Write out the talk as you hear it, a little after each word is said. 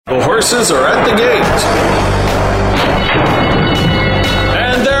horses are at the gate.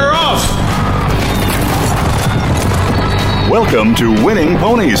 And they're off! Welcome to Winning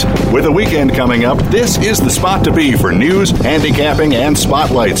Ponies. With the weekend coming up, this is the spot to be for news, handicapping, and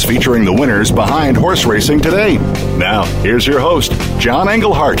spotlights featuring the winners behind horse racing today. Now, here's your host, John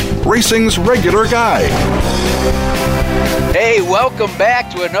Englehart, racing's regular guy. Hey, welcome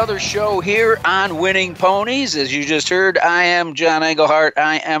back to another show here on Winning Ponies. As you just heard, I am John Englehart.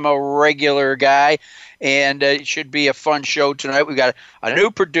 I am a regular guy, and it should be a fun show tonight. We've got a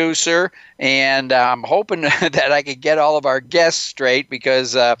new producer, and I'm hoping that I can get all of our guests straight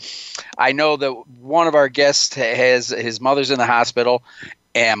because I know that one of our guests has his mother's in the hospital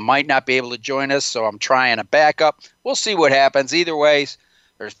and might not be able to join us, so I'm trying a backup. We'll see what happens. Either way,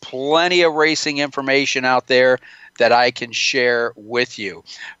 there's plenty of racing information out there that I can share with you.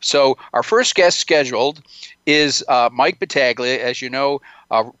 So our first guest scheduled is Mike Battaglia. As you know,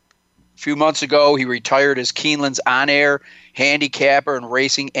 a few months ago, he retired as Keeneland's on-air handicapper and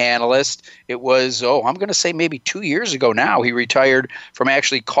racing analyst. It was, I'm going to say maybe 2 years ago now, he retired from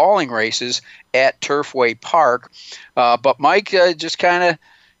actually calling races at Turfway Park. But Mike just kind of,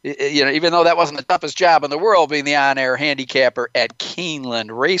 even though that wasn't the toughest job in the world, being the on-air handicapper at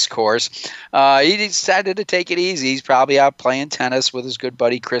Keeneland Racecourse, he decided to take it easy. He's probably out playing tennis with his good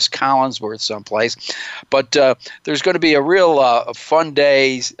buddy Chris Collinsworth someplace. But there's going to be a real fun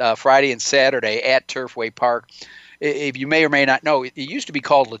day Friday and Saturday at Turfway Park. If you may or may not know, it used to be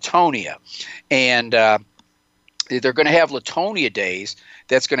called Latonia, and they're going to have Latonia Days.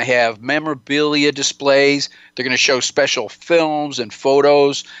 That's going to have memorabilia displays. They're going to show special films and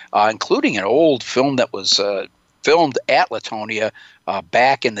photos, including an old film that was filmed at Latonia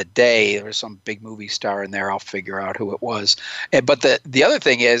back in the day. There was some big movie star in there. I'll figure out who it was. But the other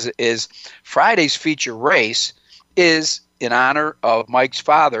thing is Friday's feature race is in honor of Mike's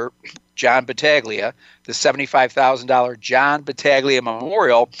father, John Battaglia, the $75,000 John Battaglia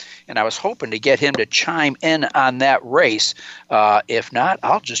Memorial, and I was hoping to get him to chime in on that race. If not,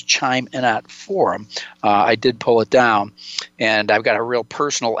 I'll just chime in on it for him. I did pull it down, and I've got a real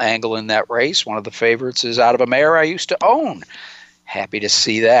personal angle in that race. One of the favorites is out of a mare I used to own. Happy to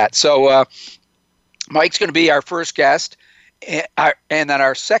see that. So Mike's going to be our first guest. And then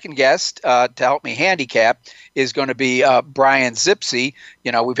our second guest to help me handicap is going to be Brian Zipse.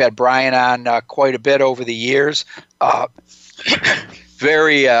 We've had Brian on quite a bit over the years.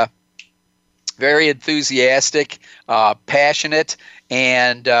 Very enthusiastic, passionate,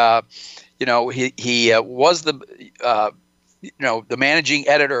 and he was the managing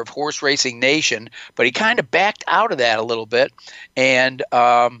editor of Horse Racing Nation, but he kind of backed out of that a little bit, and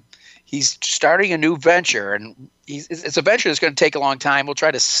he's starting a new venture, and it's a venture that's going to take a long time. We'll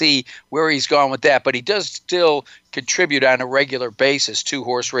try to see where he's going with that, but he does still contribute on a regular basis to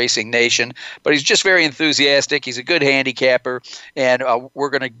Horse Racing Nation. But he's just very enthusiastic. He's a good handicapper, and we're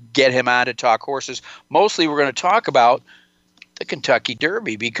going to get him on to talk horses. Mostly we're going to talk about the Kentucky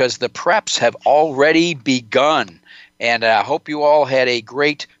Derby because the preps have already begun. And I hope you all had a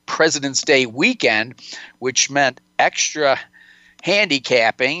great President's Day weekend, which meant extra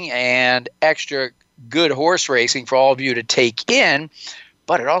handicapping and extra good horse racing for all of you to take in,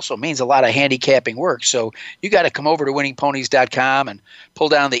 but it also means a lot of handicapping work. So you got to come over to winningponies.com and pull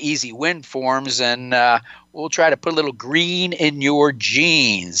down the easy win forms, and we'll try to put a little green in your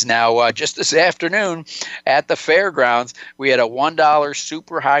jeans. Now, just this afternoon at the fairgrounds, we had a $1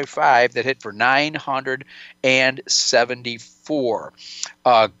 super high five that hit for 974.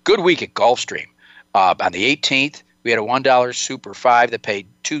 Good week at Gulfstream. On the 18th, we had a $1 super five that paid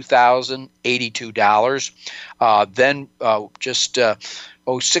 $2,082. Then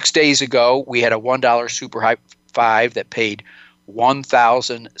 6 days ago, we had a $1 super high five that paid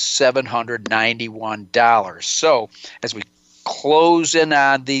 $1,791. So as we close in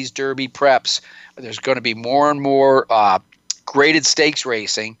on these Derby preps, there's going to be more and more graded stakes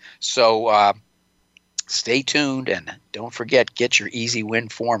racing. So stay tuned, and don't forget, get your easy win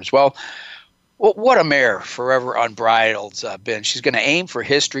forms. Well, what a mare, Forever Unbridled's been. She's going to aim for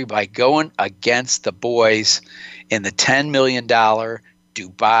history by going against the boys in the $10 million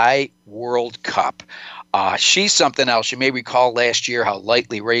Dubai World Cup. She's something else. You may recall last year how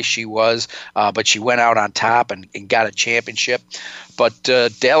lightly raced she was, but she went out on top and got a championship. But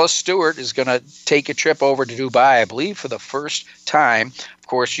Dallas Stewart is going to take a trip over to Dubai, I believe, for the first time. Of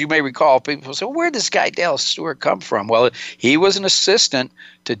course, you may recall people say, well, where did this guy Dallas Stewart come from? Well, he was an assistant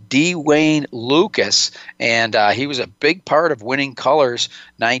to D. Wayne Lucas, and he was a big part of Winning Colors'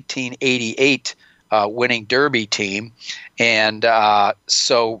 1988 winning Derby team. And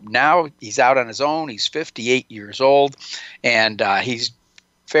so now he's out on his own. He's 58 years old, and he's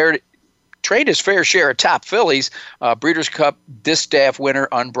fared trained his fair share of top fillies. Breeders' Cup Distaff winner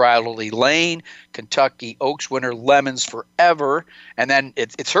Unbridled Elaine, Kentucky Oaks winner Lemons Forever, and then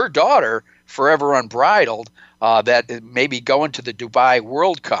it's her daughter, Forever Unbridled, that may be going to the Dubai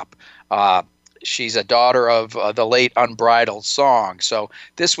World Cup. She's a daughter of the late Unbridled Song. So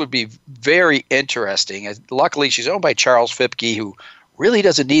this would be very interesting. Luckily, she's owned by Charles Fipke, who really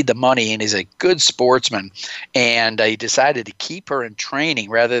doesn't need the money and is a good sportsman. And he decided to keep her in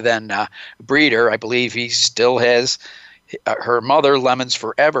training rather than breed her. I believe he still has her mother, Lemons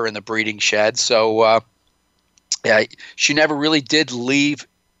Forever, in the breeding shed. So she never really did leave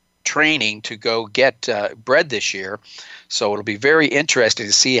training to go get bred this year. So it'll be very interesting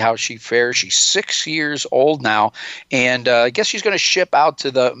to see how she fares. She's 6 years old now, and I guess she's going to ship out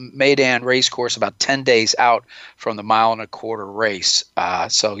to the Meydan race course about 10 days out from the 1.25 mile race.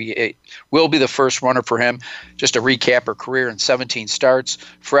 So it will be the first runner for him. Just to recap her career in 17 starts,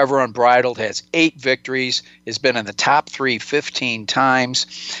 Forever Unbridled has 8 victories, has been in the top 3 15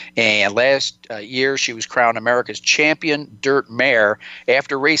 times, and last year she was crowned America's champion dirt mare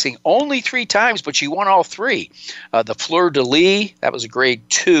after racing only 3 times, but she won all 3. The Fleur de Lis, that was a grade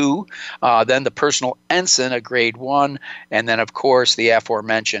 2, then the Personal Ensign, a grade 1, and then, of course, the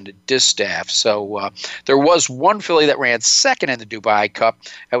aforementioned Distaff. So there was one filly that ran second in the Dubai Cup.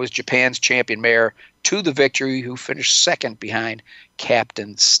 That was Japan's champion mare, To the Victory, who finished second behind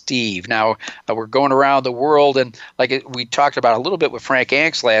Captain Steve. Now, we're going around the world, and like we talked about a little bit with Frank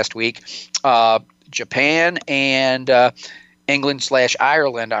Anks last week, Japan and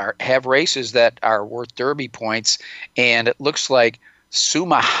England/Ireland have races that are worth Derby points, and it looks like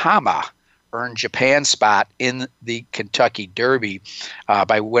Sumahama earned Japan's spot in the Kentucky Derby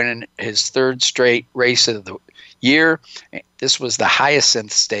by winning his 3rd straight race of the year. This was the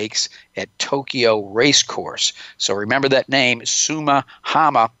Hyacinth Stakes at Tokyo Racecourse. So remember that name,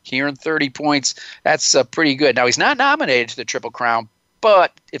 Sumahama, here in 30 points. That's pretty good. Now, he's not nominated to the Triple Crown,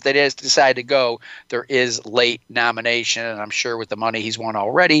 but if they decide to go, there is late nomination, and I'm sure with the money he's won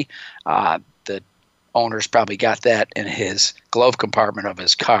already, the owner's probably got that in his glove compartment of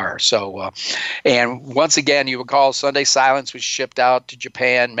his car. So, and once again, you recall Sunday Silence was shipped out to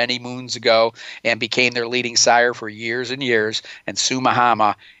Japan many moons ago and became their leading sire for years and years, and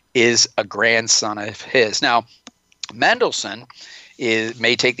Sumahama is a grandson of his. Now, Mendelssohn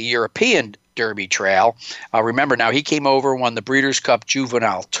may take the European Derby trail. Remember now, he came over, won the Breeders' Cup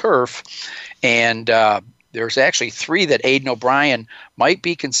Juvenile Turf, and there's actually 3 that Aidan O'Brien might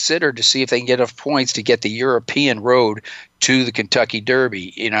be considered to see if they can get enough points to get the European road to the Kentucky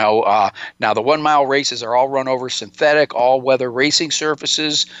Derby. Now the 1 mile races are all run over synthetic, all-weather racing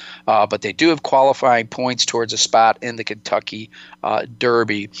surfaces, but they do have qualifying points towards a spot in the Kentucky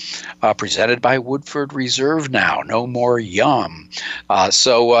Derby, presented by Woodford Reserve now. No more yum.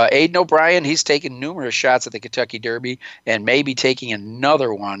 So Aidan O'Brien, he's taken numerous shots at the Kentucky Derby and may be taking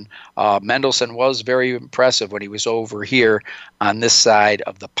another one. Mendelssohn was very impressive when he was over here on this side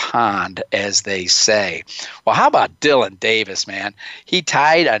of the pond, as they say. Well, how about Dylan Davis, man? He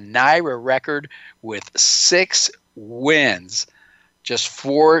tied a NYRA record with 6 wins just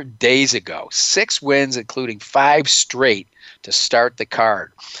 4 days ago. 6 wins, including 5 straight to start the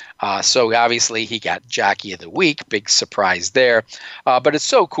card. So obviously he got Jockey of the Week. Big surprise there. But it's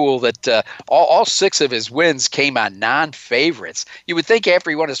so cool that all 6 of his wins came on non-favorites. You would think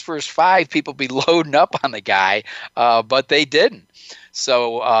after he won his first 5, people would be loading up on the guy, but they didn't.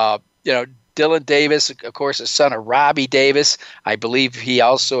 So, Dylan Davis, of course, is son of Robbie Davis. I believe he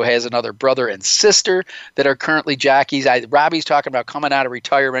also has another brother and sister that are currently jockeys. Robbie's talking about coming out of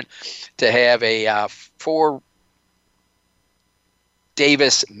retirement to have a 4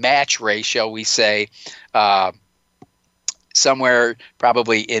 Davis match race, shall we say, somewhere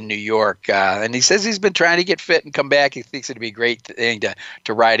probably in New York. And he says he's been trying to get fit and come back. He thinks it'd be a great thing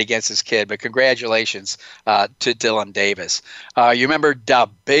to ride against his kid. But congratulations to Dylan Davis. You remember the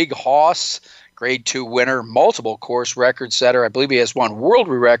Big Hoss, grade 2 winner, multiple course record setter. I believe he has one world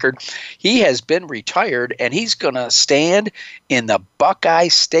record. He has been retired, and he's going to stand in the Buckeye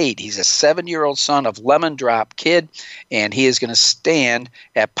State. He's a 7-year-old son of Lemon Drop Kid, and he is going to stand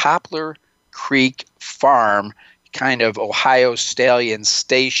at Poplar Creek Farm, kind of Ohio Stallion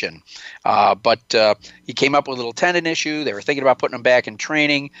Station. But he came up with a little tendon issue. They were thinking about putting him back in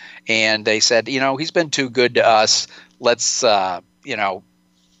training, and they said, he's been too good to us. Let's give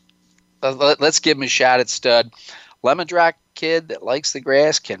him a shot at stud. Lemon Drop Kid that likes the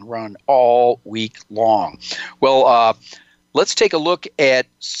grass can run all week long. Well, let's take a look at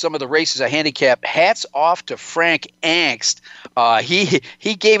some of the races I handicap. Hats off to Frank Angst.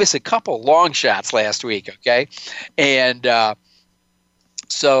 He gave us a couple long shots last week, okay? And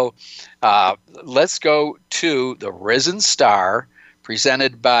So let's go to the Risen Star,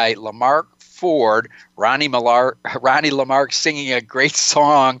 presented by Lamarck Ford. Ronnie Lamarck singing a great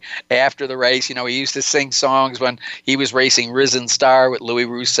song after the race. He used to sing songs when he was racing Risen Star with Louis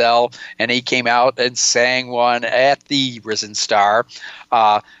Roussel, and he came out and sang one at the Risen Star.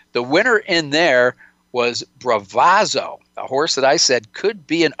 The winner in there was Bravazzo, a horse that I said could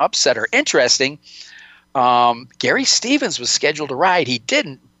be an upsetter. Interesting. Gary Stevens was scheduled to ride. He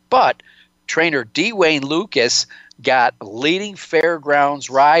didn't, but trainer D. Wayne Lucas got leading Fairgrounds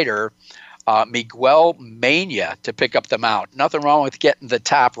rider Miguel Mania to pick up the mount. Nothing wrong with getting the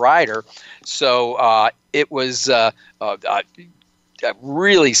top rider. So it was a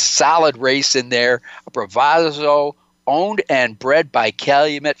really solid race in there. A Bravazzo, owned and bred by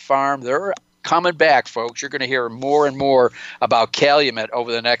Calumet Farm. They're coming back, folks. You're going to hear more and more about Calumet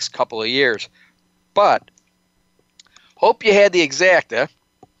over the next couple of years. But hope you had the Exacta.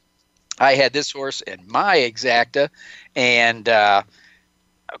 I had this horse in my Exacta, and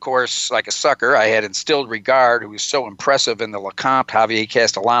of course, like a sucker, I had Instilled Regard, who was so impressive in the Lecomte. Javier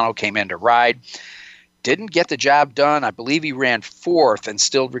Castellano came in to ride. Didn't get the job done. I believe he ran fourth,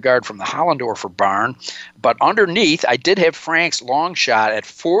 Instilled Regard, from the Hollendorfer barn. But underneath, I did have Frank's long shot at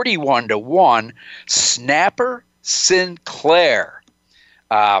 41-1, Snapper Sinclair.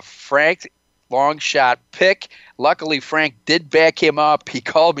 Frank long shot pick. Luckily, Frank did back him up. He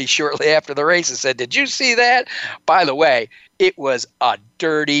called me shortly after the race and said, "Did you see that?" By the way, it was a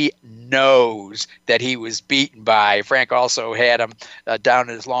dirty nose that he was beaten by. Frank also had him down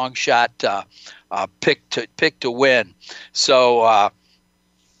in his long shot pick to win. So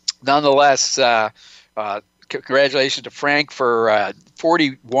nonetheless, congratulations to Frank for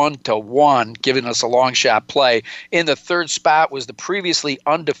 41-1, giving us a long shot play. In the third spot was the previously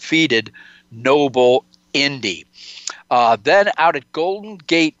undefeated Noble Indy. Then out at Golden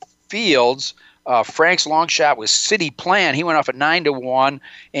Gate Fields, Frank's long shot was City Plan. He went off at 9-1,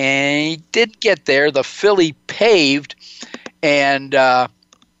 and he did get there. The filly paved and got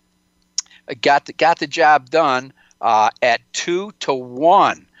the job done at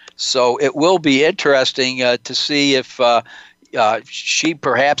 2-1. So it will be interesting to see if she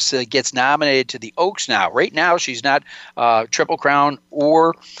perhaps gets nominated to the Oaks now. Right now, she's not Triple Crown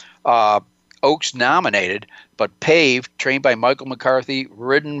or Oaks nominated, but paved, trained by Michael McCarthy,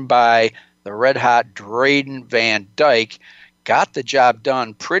 ridden by the red-hot Drayden Van Dyke, got the job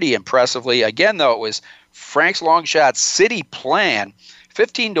done pretty impressively. Again, though, it was Frank's long shot City Plan,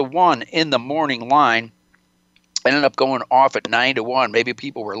 15-1 in the morning line. Ended up going off at 9-1. Maybe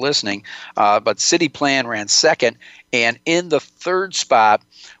people were listening, but City Plan ran second. And in the third spot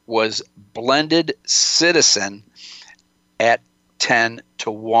was Blended Citizen at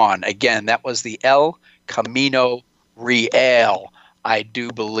 10-1. Again, that was the El Camino Real, I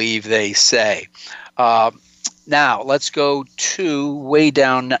do believe they say. Now, let's go to way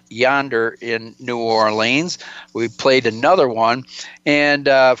down yonder in New Orleans. We played another one, and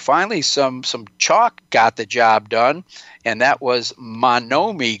finally some chalk got the job done, and that was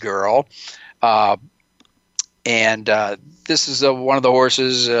Monomi Girl. And this is one of the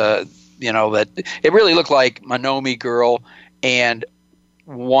horses, that it really looked like Monomi Girl and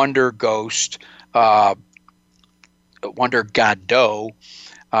Wonder Ghost, Wonder Godot.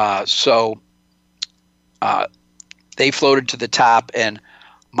 They floated to the top, and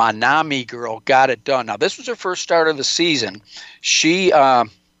Manami Girl got it done. Now, this was her first start of the season. She,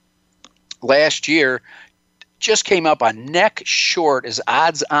 last year, just came up a neck short as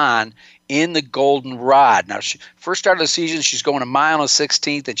odds on in the Golden Rod. Now, first start of the season, she's going a mile and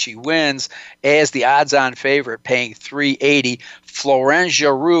 16th, and she wins as the odds-on favorite, paying $380. Florence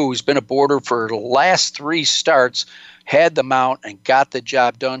Giroux, who's been a boarder for the last three starts, had the mount and got the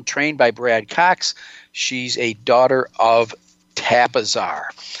job done, trained by Brad Cox. She's a daughter of Tapazar.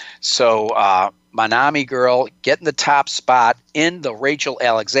 So Manami Girl getting the top spot in the Rachel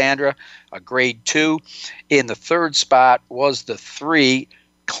Alexandra, a grade 2. In the third spot was the 3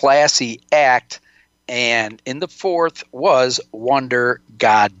 Classy Act, and in the fourth was Wonder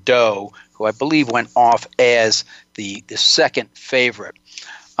Godot, who I believe went off as the second favorite.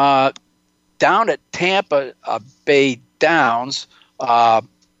 Down at Tampa Bay Downs,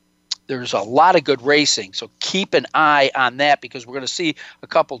 there's a lot of good racing, so keep an eye on that because we're going to see a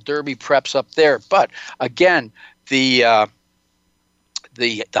couple Derby preps up there. But again, the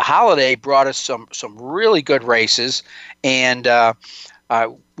holiday brought us some really good races, and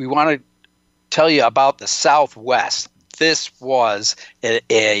we want to tell you about the Southwest. This was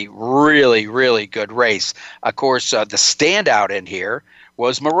a really, really good race. Of course, the standout in here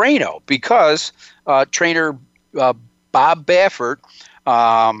was Moreno because trainer Bob Baffert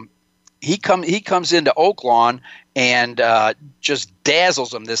He comes into Oaklawn and just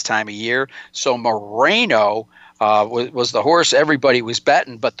dazzles them this time of year. So Moreno was the horse everybody was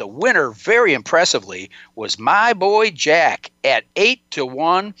betting, but the winner, very impressively, was My Boy Jack at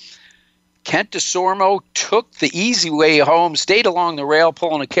 8-1. Kent DeSormo took the easy way home, stayed along the rail,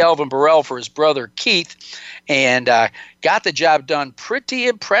 pulling a Calvin Burrell for his brother Keith, and got the job done pretty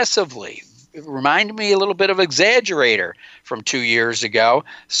impressively. It reminded me a little bit of Exaggerator from 2 years ago.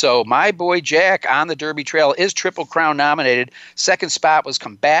 So My Boy Jack on the Derby Trail is Triple Crown nominated. Second spot was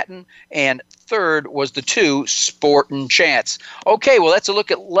Combatant, and third was the 2 Sportin' Chance. Okay, well, that's a look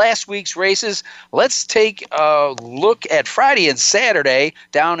at last week's races. Let's take a look at Friday and Saturday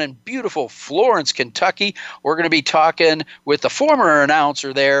down in beautiful Florence, Kentucky. We're going to be talking with the former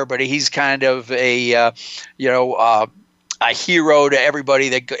announcer there, but he's kind of a hero to everybody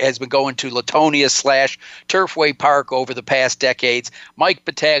that has been going to Latonia/Turfway Park over the past decades. Mike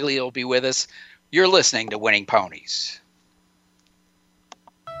Battaglia will be with us. You're listening to Winning Ponies.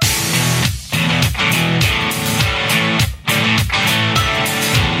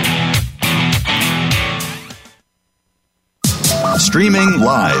 Streaming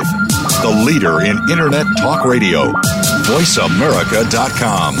live, the leader in Internet talk radio,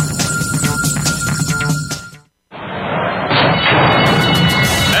 voiceamerica.com.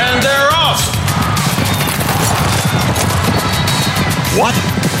 What?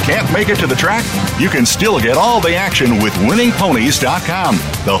 Can't make it to the track? You can still get all the action with winningponies.com,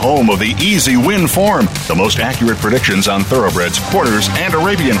 the home of the easy win form, the most accurate predictions on thoroughbreds, quarters, and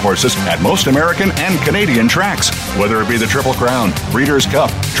Arabian horses at most American and Canadian tracks. Whether it be the Triple Crown, Breeders' Cup,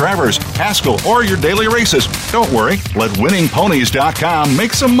 Travers, Haskell, or your daily races, don't worry, let winningponies.com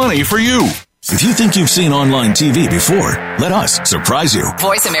make some money for you. If you think you've seen online TV before, let us surprise you.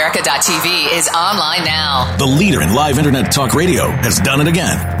 VoiceAmerica.tv is online now. The leader in live Internet talk radio has done it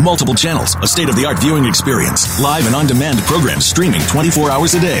again. Multiple channels, a state-of-the-art viewing experience, live and on-demand programs streaming 24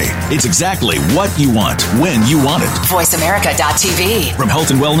 hours a day. It's exactly what you want, when you want it. VoiceAmerica.tv. From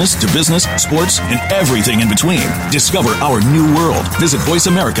health and wellness to business, sports, and everything in between. Discover our new world. Visit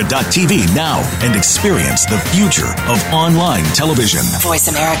VoiceAmerica.tv now and experience the future of online television.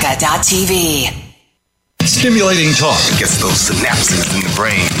 VoiceAmerica.tv. Stimulating talk gets those synapses in the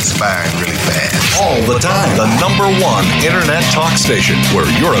brain firing really fast. All the time. The #1 Internet talk station where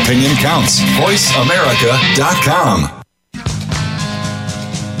your opinion counts. voiceamerica.com.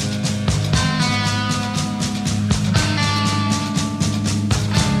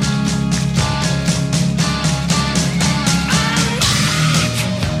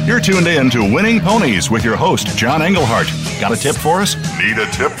 You're tuned in to Winning Ponies with your host, John Englehart. Got a tip for us? Need a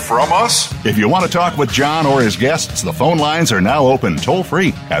tip from us? If you want to talk with John or his guests, the phone lines are now open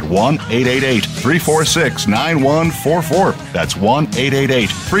toll-free at 1-888-346-9144. That's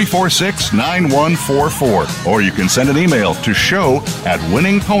 1-888-346-9144. Or you can send an email to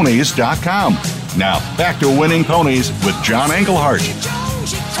show@winningponies.com. Now, back to Winning Ponies with John Englehart.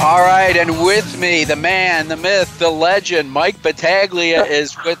 All right, and with me, the man, the myth, the legend, Mike Battaglia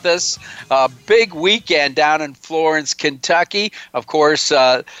is with us. Big weekend down in Florence, Kentucky. Of course,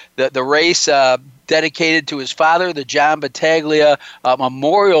 the race dedicated to his father, the John Battaglia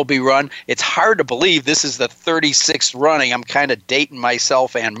Memorial be run. It's hard to believe this is the 36th running. I'm kind of dating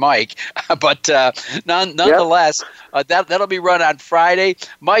myself and Mike, but nonetheless, that'll be run on Friday.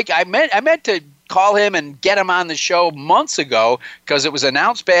 Mike, I meant to call him and get him on the show months ago because it was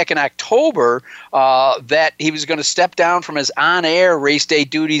announced back in October that he was going to step down from his on-air race day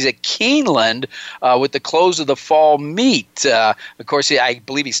duties at Keeneland with the close of the fall meet. Of course, I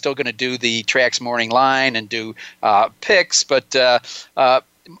believe he's still going to do the Tracks Morning Line and do picks. But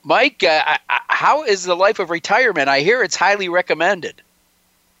Mike, how is the life of retirement? I hear it's highly recommended.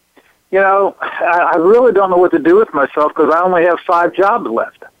 You know, I really don't know what to do with myself because I only have 5 jobs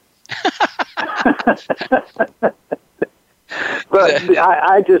left. But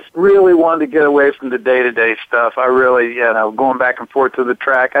I just really wanted to get away from the day-to-day stuff. I really, going back and forth to the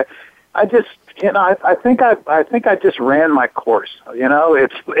track. I just, I think I just ran my course.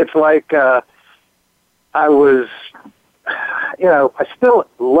 It's like I was, I still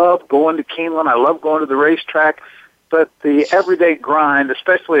love going to Keeneland. I love going to the racetrack, but the everyday grind,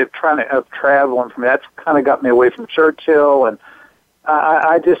 especially of traveling from that's kind of got me away from Churchill, and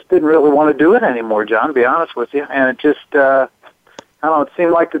I just didn't really want to do it anymore, John, to be honest with you. And it just, I don't know, it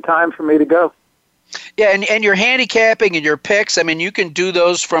seemed like the time for me to go. Yeah, and your handicapping and your picks, I mean, you can do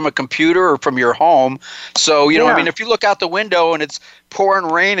those from a computer or from your home. So, I mean, if you look out the window and it's pouring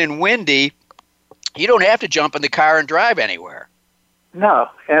rain and windy, you don't have to jump in the car and drive anywhere. No,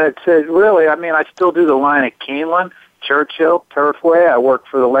 and it's really, I mean, I still do the line at Keeneland, Churchill, Turfway. I worked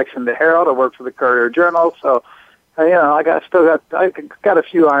for the Lexington Herald. I worked for the Courier Journal. So, I got a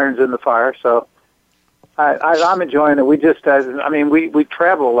few irons in the fire. So, I'm enjoying it. We just, we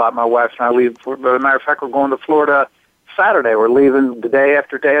travel a lot. My wife and I. As a matter of fact, we're going to Florida Saturday. We're leaving the day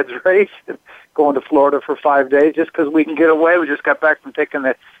after Dad's race, and going to Florida for 5 days just because we can get away. We just got back from taking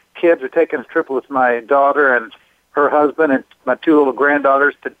the kids. We're taking a trip with my daughter and her husband and my 2 little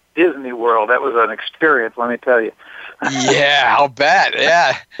granddaughters to Disney World. That was an experience, let me tell you. Yeah, I'll bet.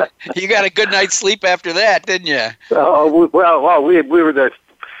 Yeah, you got a good night's sleep after that, didn't you? We were there.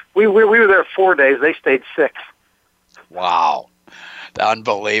 We were there 4 days. They stayed 6. Wow,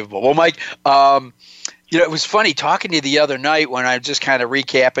 unbelievable. Well, Mike, it was funny talking to you the other night when I was just kind of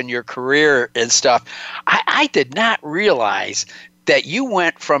recapping your career and stuff. I did not realize that you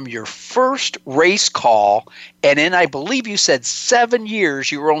went from your first race call, and in, I believe you said 7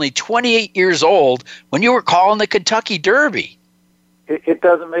 years, you were only 28 years old when you were calling the Kentucky Derby. It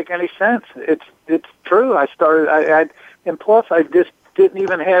doesn't make any sense. It's true. I started, and plus I just didn't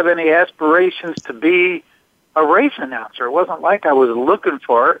even have any aspirations to be a race announcer. It wasn't like I was looking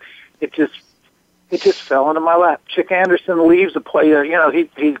for it. It just fell into my lap. Chick Anderson leaves the play.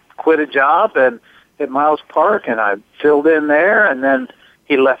 He quit a job at Miles Park, and I filled in there. And then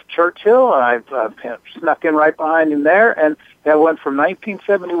he left Churchill, and I snuck in right behind him there. And that went from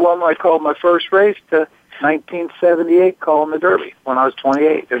 1971 when I called my first race to 1978 calling the Derby when I was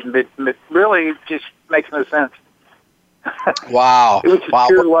 28. It really just makes no sense. Wow! It was just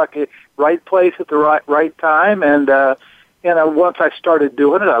pure luck. Right place at the right time, and once I started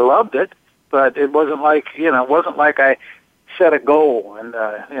doing it, I loved it. But it wasn't like I set a goal and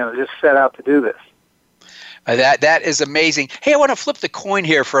just set out to do this. That is amazing. Hey, I want to flip the coin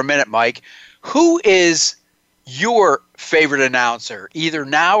here for a minute, Mike. Who is your favorite announcer, either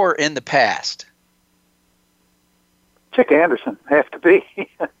now or in the past? Chick Anderson, have to be.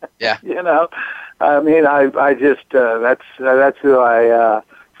 Yeah. I just that's who I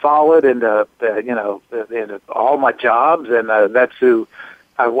followed into all my jobs, and that's who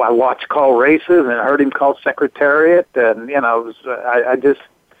I watched call races and heard him call Secretariat, and it was I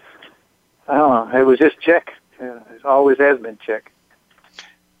don't know, it was just Chick. It always has been Chick.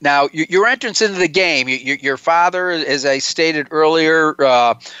 Now, your entrance into the game, your father, as I stated earlier,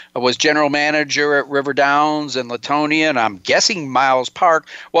 was general manager at River Downs and Latonia, and I'm guessing Miles Park.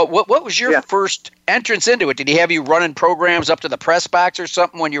 What was your first entrance into it? Did he have you running programs up to the press box or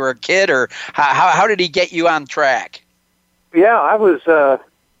something when you were a kid, or how did he get you on track? Yeah, I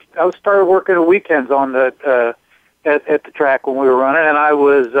started working the weekends on the at the track when we were running, and I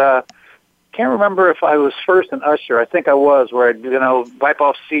was. Can't remember if I was first in usher. I think I was, where I'd wipe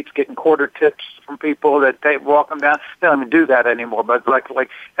off seats, getting quarter tips from people that they walk them down. They don't even do that anymore. But like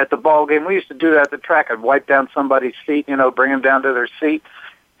at the ball game, we used to do that at the track. I'd wipe down somebody's seat, bring them down to their seat.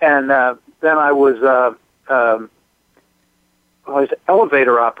 And then I was an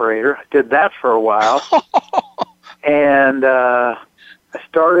elevator operator. I did that for a while, and I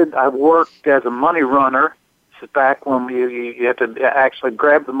worked as a money runner. This is back when you had to actually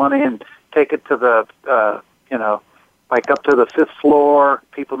grab the money and take it to the, like up to the 5th floor.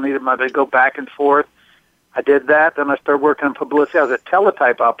 People needed money to go back and forth. I did that. Then I started working in publicity. I was a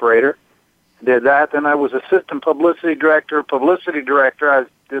teletype operator. I did that. Then I was assistant publicity director. I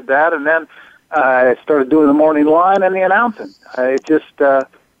did that. And then I started doing the morning line and the announcing. I've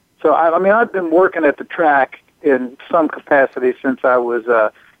been working at the track in some capacity since I was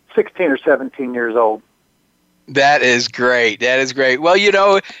 16 or 17 years old. That is great. Well,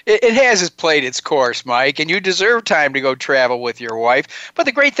 it has played its course, Mike, and you deserve time to go travel with your wife. But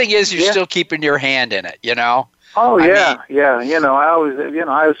the great thing is you're still keeping your hand in it, Oh, yeah. I always,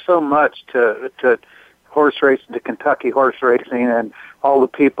 I owe so much to horse racing, to Kentucky horse racing, and all the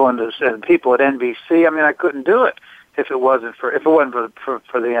people and people at NBC. I mean, I couldn't do it if it wasn't for the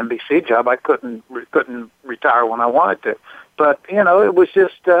NBC job. I couldn't retire when I wanted to. But it was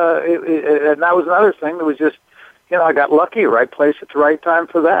just, and that was another thing. It was just. I got lucky, right place at the right time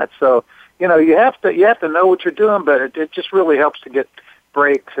for that. So, you have to know what you're doing, but it just really helps to get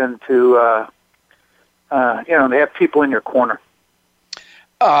breaks and to, to have people in your corner.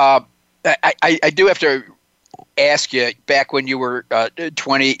 I do have to ask you, back when you were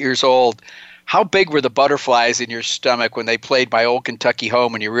 28 years old, how big were the butterflies in your stomach when they played My Old Kentucky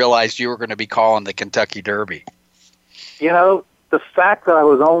Home and you realized you were going to be calling the Kentucky Derby? The fact that I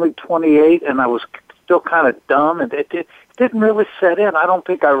was only 28 and I was still kind of dumb, and it didn't really set in. I don't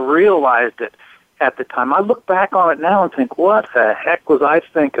think I realized it at the time. I look back on it now and think, what the heck was I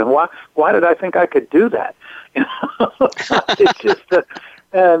thinking? Why did I think I could do that? It's just,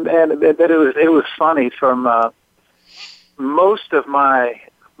 and it was funny from most of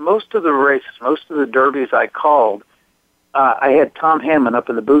the races, most of the derbies I called, I had Tom Hammond up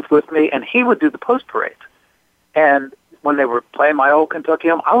in the booth with me, and he would do the post parades. And when they were playing my old Kentucky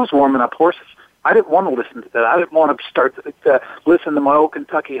Home, I was warming up horses. I didn't want to listen to that. I didn't want to start to listen to my old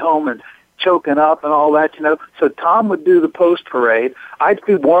Kentucky Home and choking up and all that, So Tom would do the post parade. I'd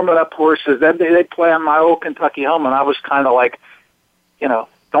be warming up horses. Then they'd play on my old Kentucky Home, and I was kind of like,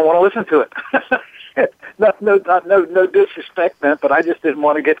 don't want to listen to it. No disrespect meant, but I just didn't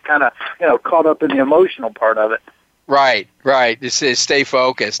want to get kind of, caught up in the emotional part of it. Right. This is stay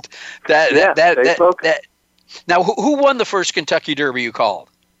focused. Stay focused. Now, who won the first Kentucky Derby you called?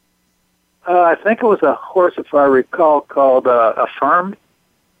 I think it was a horse, if I recall, called Affirmed.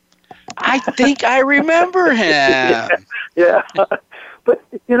 I think I remember him. Yeah. But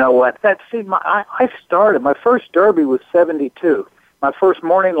you know what? I started, my first Derby was 72. My first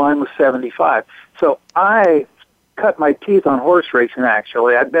morning line was 75. So I cut my teeth on horse racing,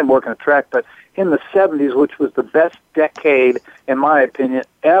 actually. I'd been working a track, but in the 70s, which was the best decade, in my opinion,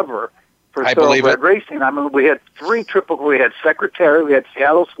 ever for thoroughbred racing. I mean, we had three we had Secretary, we had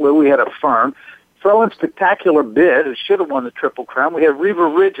Seattle Slew, we had Affirm. Throwing Spectacular Bid, who should have won the Triple Crown. We had Reaver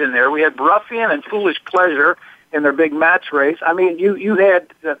Ridge in there. We had Ruffian and Foolish Pleasure in their big match race. I mean, you had,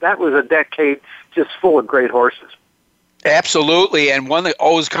 that was a decade just full of great horses. Absolutely, and one that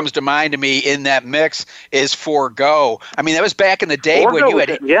always comes to mind to me in that mix is Forgo. I mean, that was back in the day when you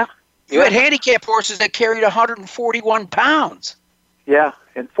had handicap horses that carried 141 pounds. Yeah,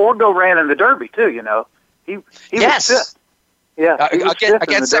 and Forgo ran in the Derby too. He was fifth. Yeah,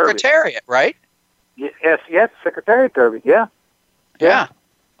 against Secretariat, right? Yes, Secretariat Derby. Yeah.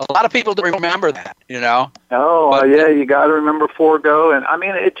 A lot of people don't remember that. Oh, yeah, you got to remember Forgo, and I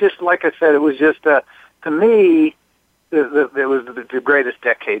mean, it just like I said, it was just to me. It was the greatest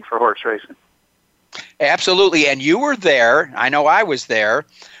decade for horse racing. Absolutely, and you were there. I know I was there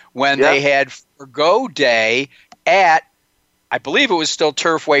when they had Forgo Day at, I believe it was still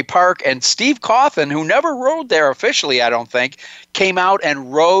Turfway Park, and Steve Cawthon, who never rode there officially, I don't think, came out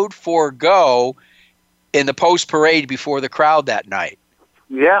and rode Forgo in the post parade before the crowd that night.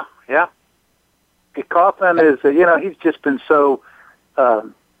 Yeah. Cawthon is, he's just been so,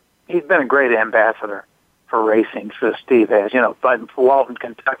 he's been a great ambassador for racing, so Steve has. But Walton,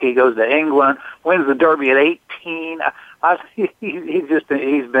 Kentucky, goes to England, wins the Derby at 18.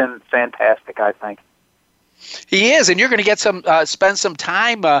 He's been fantastic, I think. He is, and you're going to get spend some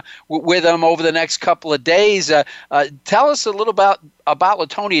time with him over the next couple of days. Tell us a little about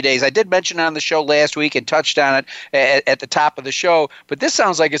Latonia Days. I did mention it on the show last week and touched on it at the top of the show, but this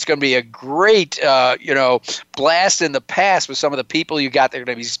sounds like it's going to be a great, blast in the past with some of the people you got that are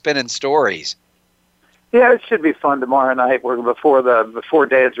going to be spinning stories. Yeah, it should be fun tomorrow night. We're before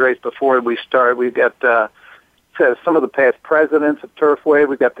Dad's race, before we start. We've got some of the past presidents of Turfway.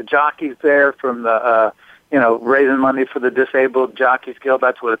 We've got the jockeys there from the raising money for the Disabled Jockeys Guild.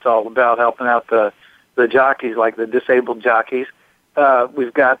 That's what it's all about, helping out the jockeys, like the disabled jockeys.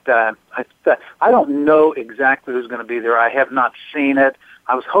 We've got, I don't know exactly who's going to be there. I have not seen it.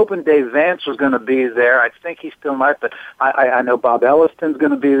 I was hoping Dave Vance was going to be there. I think he still might, but I know Bob Elliston's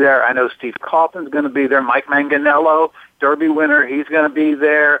going to be there. I know Steve Cawthon's going to be there. Mike Manganello, Derby winner, he's going to be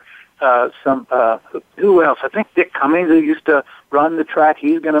there. Who else? I think Dick Cummings, who used to run the track,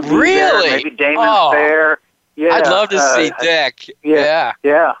 he's going to be there. Maybe Damon Fair. Yeah, I'd love to see Dick. Yeah.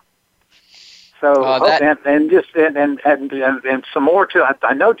 So and some more too.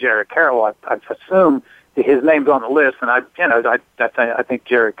 I know Jerry Carroll. I assume his name's on the list, and I think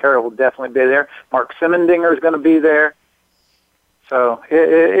Jerry Carroll will definitely be there. Mark Simondinger is going to be there. So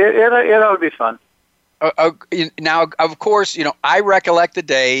it ought to be fun. Now, of course, I recollect the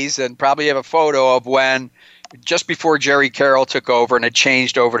days and probably have a photo of when, just before Jerry Carroll took over and it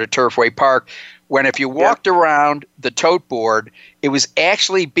changed over to Turfway Park, when if you walked around the tote board, it was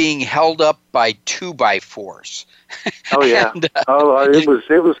actually being held up by 2x4s. Oh yeah. And, it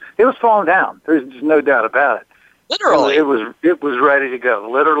was falling down. There's just no doubt about it. Literally, it was ready to go.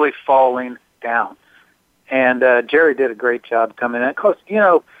 Literally falling down. And Jerry did a great job coming in. Of course,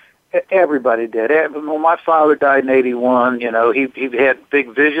 everybody did. When my father died in '81, he had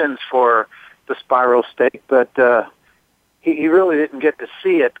big visions for the Spiral Stake, but he really didn't get to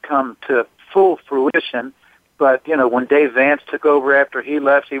see it come to full fruition. But, when Dave Vance took over after he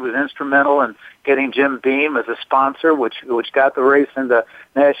left, he was instrumental in getting Jim Beam as a sponsor, which got the race into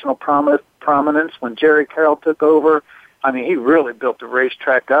national prominence. When Jerry Carroll took over, I mean, he really built the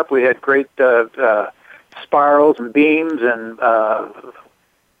racetrack up. We had great spirals and beams and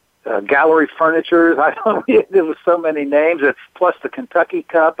gallery furnitures. There was so many names, plus the Kentucky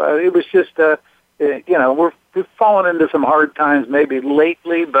Cup. It was just we've fallen into some hard times maybe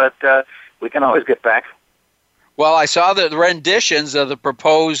lately, but we can always get back. Well, I saw the renditions of the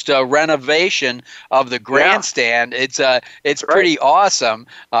proposed renovation of the grandstand. Yeah. It's pretty awesome.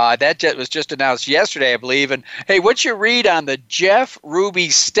 That was just announced yesterday, I believe. And hey, what's your read on the Jeff Ruby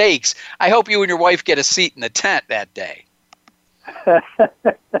Stakes? I hope you and your wife get a seat in the tent that day.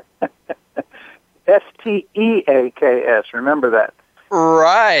 Steaks. Remember that.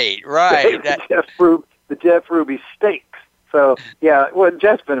 Right. The Jeff Ruby Stakes. So,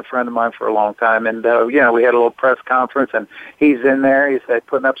 Jeff's been a friend of mine for a long time, and, we had a little press conference, and he's in there. He's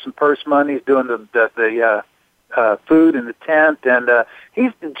putting up some purse money. He's doing the food in the tent, and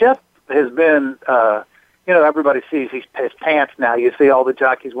Jeff has been, everybody sees his pants now. You see all the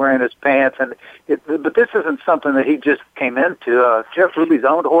jockeys wearing his pants, but this isn't something that he just came into. Jeff Ruby's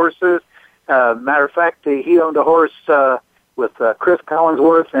owned horses. Matter of fact, he owned a horse with Chris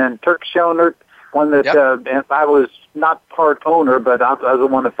Collinsworth and Turk Schoenert, one that and I was not part owner, but I was the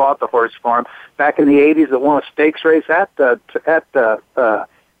one that bought the horse for him back in the 80s. That won a stakes race at back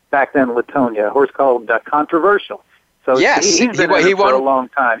then Latonia, a horse called Controversial. So he's been in for a long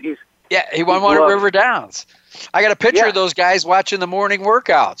time. He won one at River Downs. I got a picture of those guys watching the morning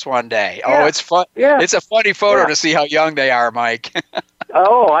workouts one day. Yeah. Oh, it's fun. Yeah. It's a funny photo to see how young they are, Mike.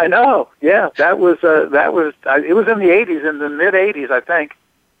 Oh, I know. Yeah, it was in the 80s, in the mid 80s, I think.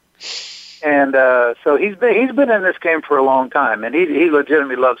 And so he's been in this game for a long time, and he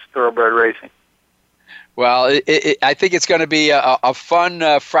legitimately loves thoroughbred racing. Well, I think it's going to be a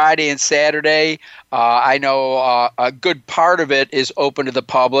fun Friday and Saturday. I know a good part of it is open to the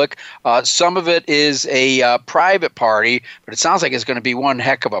public. Some of it is a private party, but it sounds like it's going to be one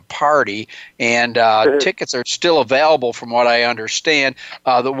heck of a party. And tickets are still available from what I understand.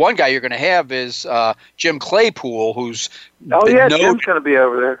 The one guy you're going to have is Jim Claypool, who's Jim's going to be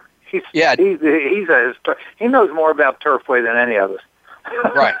over there. He knows more about Turfway than any of us.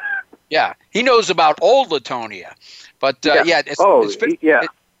 Right. Yeah, he knows about old Latonia, but it's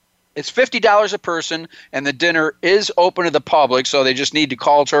 $50 a person, and the dinner is open to the public. So they just need to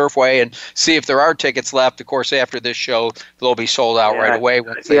call Turfway and see if there are tickets left. Of course, after this show, they'll be sold out right away.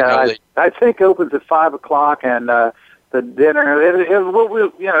 Once they know that. I think it opens at 5:00, and the dinner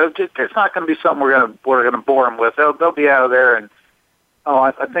it's not going to be something we're going to bore them with. They'll be out of there, and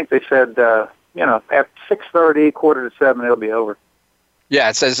I think they said at 6:30, 6:45, it'll be over. Yeah,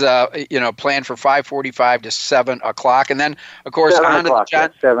 it says, planned for 5:45 to 7 o'clock. And then, of course, on to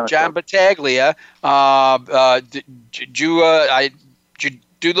John Battaglia. Did you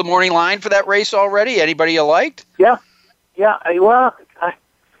do the morning line for that race already? Anybody you liked? Yeah. Well,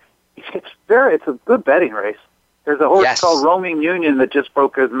 it's a good betting race. There's a horse called Roaming Union that just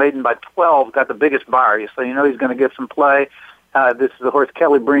broke his maiden by 12, got the biggest buyer. So you know he's going to get some play. This is the horse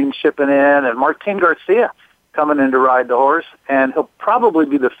Kelly Breen shipping in, and Martin Garcia coming in to ride the horse, and he'll probably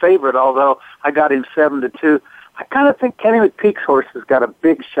be the favorite, although I got him 7-2. I kind of think Kenny McPeak's horse has got a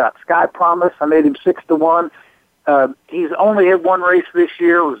big shot. Sky Promise, I made him 6-1. He's only had one race this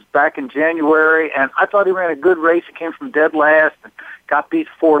year. It was back in January, and I thought he ran a good race. He came from dead last and got beat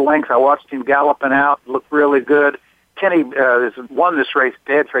 4 lengths. I watched him galloping out, looked really good. Kenny has won this race,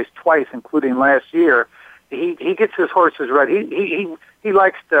 Dad's race, twice, including last year. He gets his horses ready. He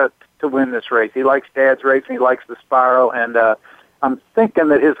likes to win this race. He likes Dad's race, and he likes the Spyro, and I'm thinking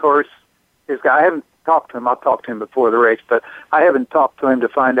that his guy, I haven't talked to him. I'll talk to him before the race, but I haven't talked to him to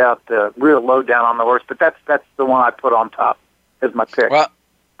find out the real lowdown on the horse, but that's the one I put on top as my pick. Well,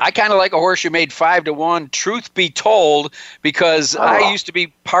 I kind of like a horse you made 5-1, Truth Be Told, because I used to be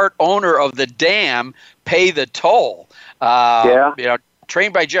part owner of the Dam, Pay the Toll.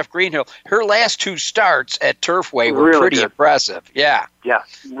 Trained by Jeff Greenhill. Her last 2 starts at Turfway were really pretty impressive. Yeah,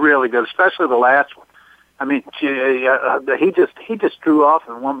 really good, especially the last one. I mean, he just drew off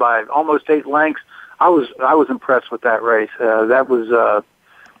and won by almost 8 lengths. I was impressed with that race.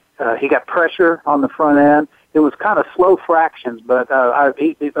 He got pressure on the front end. It was kind of slow fractions, but of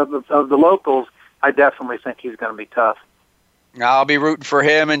the locals, I definitely think he's going to be tough. I'll be rooting for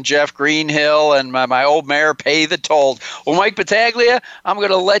him and Jeff Greenhill and my old mare, Pay the Toll. Well, Mike Battaglia, I'm going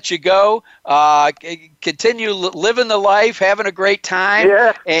to let you go. Continue living the life, having a great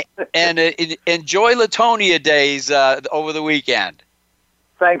time, and enjoy Latonia Days over the weekend.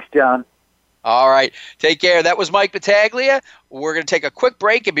 Thanks, John. All right. Take care. That was Mike Battaglia. We're going to take a quick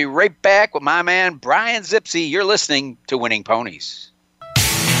break and be right back with my man, Brian Zipse. You're listening to Winning Ponies.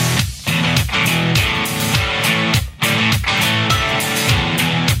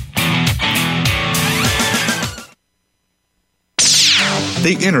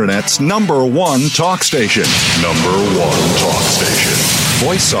 The Internet's #1 talk station. #1 talk station.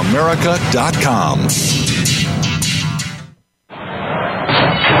 voiceamerica.com.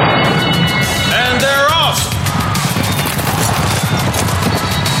 And they're off.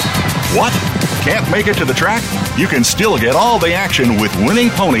 What? Can't make it to the track? You can still get all the action with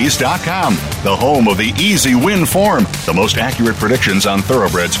winningponies.com, the home of the easy win form, the most accurate predictions on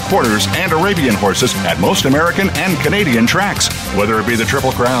thoroughbreds, quarters, and Arabian horses at most American and Canadian tracks. Whether it be the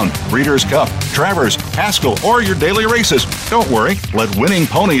Triple Crown, Breeders' Cup, Travers, Haskell, or your daily races, don't worry, let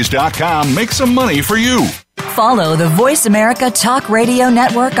winningponies.com make some money for you. Follow the Voice America Talk Radio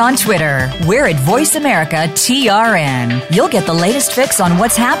Network on Twitter. We're at Voice America TRN. You'll get the latest fix on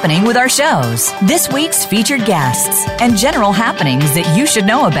what's happening with our shows, this week's featured guests, and general happenings that you should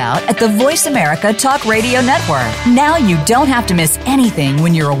know about at the Voice America Talk Radio Network. Now you don't have to miss anything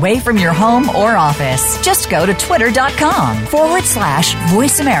when you're away from your home or office. Just go to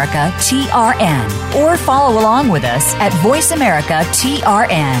twitter.com/Voice America TRN or follow along with us at Voice America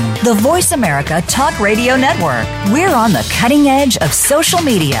TRN, the Voice America Talk Radio Network. We're on the cutting edge of social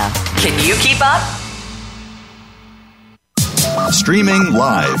media. Can you keep up? Streaming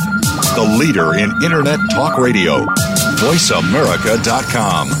live, the leader in Internet talk radio,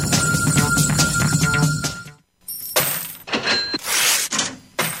 voiceamerica.com.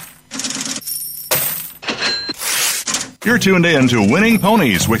 You're tuned in to Winning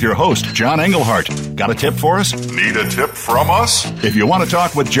Ponies with your host, John Englehart. Got a tip for us? Need a tip from us? If you want to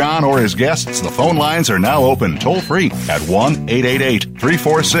talk with John or his guests, the phone lines are now open toll-free at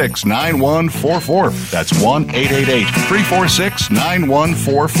 1-888-346-9144. That's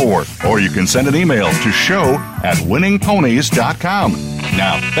 1-888-346-9144. Or you can send an email to show@winningponies.com.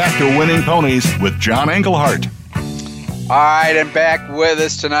 Now, back to Winning Ponies with John Englehart. All right, and back with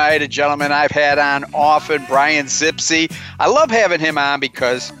us tonight, a gentleman I've had on often, Brian Zipse. I love having him on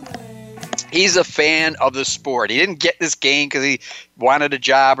because he's a fan of the sport. He didn't get this game because he wanted a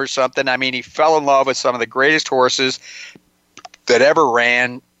job or something. I mean, he fell in love with some of the greatest horses that ever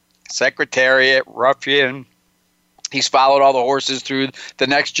ran, Secretariat, Ruffian. He's followed all the horses through the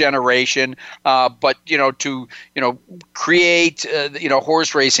next generation, but to create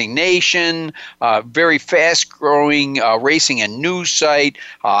Horse Racing Nation, very fast-growing racing and news site.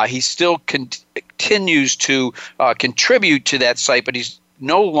 He still continues to contribute to that site, but he's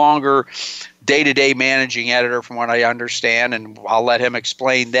no longer day-to-day managing editor, from what I understand, and I'll let him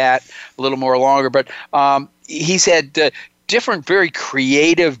explain that a little more longer. But he's had different, very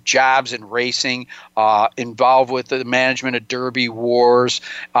creative jobs in racing, involved with the management of Derby Wars,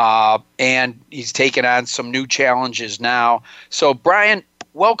 and he's taken on some new challenges now. So, Brian,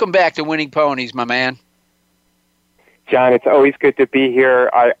 welcome back to Winning Ponies, my man. John, it's always good to be here.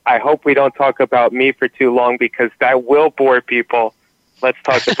 I hope we don't talk about me for too long because that will bore people. Let's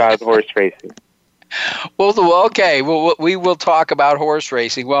talk about horse racing. Well, okay. Well, we will talk about horse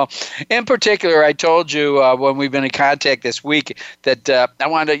racing. Well, in particular, I told you when we've been in contact this week that I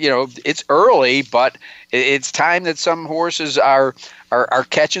wanted to, it's early, but it's time that some horses are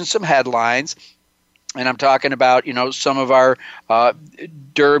catching some headlines. And I'm talking about, some of our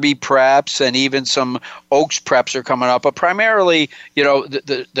Derby preps and even some Oaks preps are coming up. But primarily,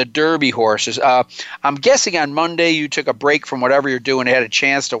 the Derby horses. I'm guessing on Monday you took a break from whatever you're doing and had a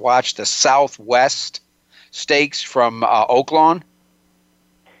chance to watch the Southwest Stakes from Oaklawn.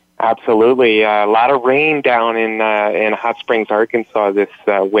 Absolutely. A lot of rain down in Hot Springs, Arkansas this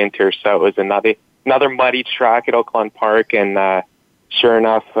winter. So it was another muddy track at Oaklawn Park. And sure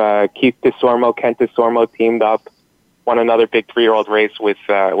enough, Kent DeSormo teamed up, won another big 3-year-old race with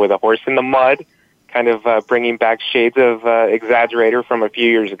a horse in the mud, kind of bringing back shades of Exaggerator from a few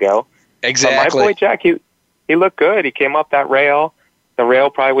years ago. Exactly. My boy Jack, he looked good. He came up that rail. The rail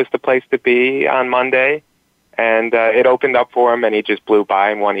probably was the place to be on Monday, and it opened up for him, and he just blew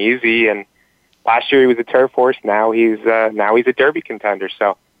by and won easy. And last year he was a turf horse. Now he's a Derby contender.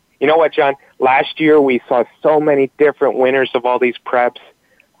 So. You know what, John? Last year we saw so many different winners of all these preps.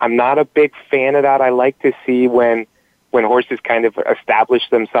 I'm not a big fan of that. I like to see when horses kind of establish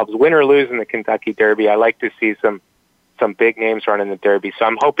themselves, win or lose in the Kentucky Derby. I like to see some big names running the Derby. So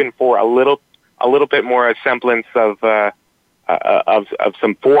I'm hoping for a little bit more a semblance of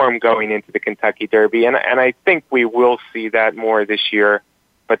some form going into the Kentucky Derby, and I think we will see that more this year.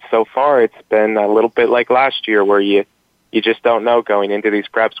 But so far it's been a little bit like last year, where you just don't know going into these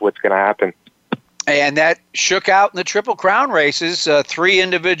preps what's going to happen. And that shook out in the Triple Crown races, 3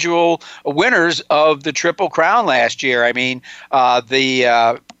 individual winners of the Triple Crown last year. I mean,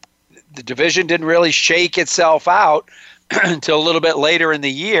 the division didn't really shake itself out until a little bit later in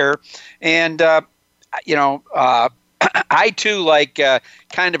the year. And, I too like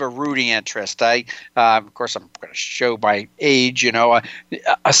kind of a rooting interest. Of course, I'm going to show my age. A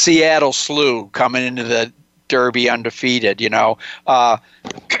Seattle Slew coming into the Derby undefeated.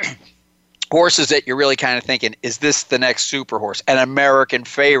 Horses that you're really kind of thinking, is this the next super horse? An American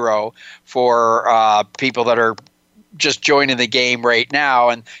Pharaoh for people that are just joining the game right now,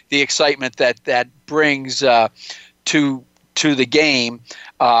 and the excitement that brings to the game,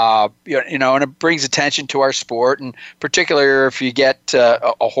 and it brings attention to our sport, and particularly if you get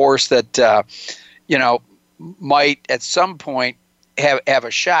a horse that might at some point have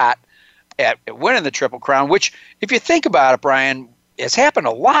a shot at winning the Triple Crown, which, if you think about it, Brian, has happened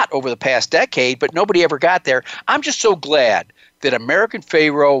a lot over the past decade, but nobody ever got there. I'm just so glad that American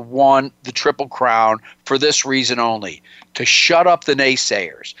Pharaoh won the Triple Crown for this reason only, to shut up the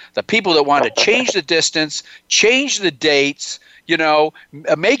naysayers, the people that want to change the distance, change the dates,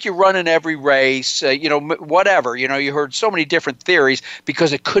 make you run in every race, whatever. You heard so many different theories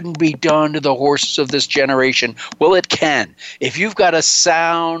because it couldn't be done to the horses of this generation. Well, it can. If you've got a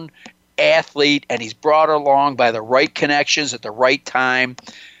sound athlete and he's brought along by the right connections at the right time,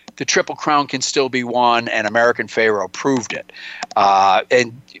 the Triple Crown can still be won, and American Pharaoh proved it.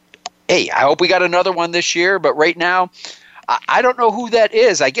 And hey, I hope we got another one this year, but right now, I don't know who that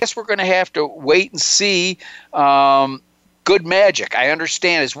is. I guess we're going to have to wait and see. Good Magic. I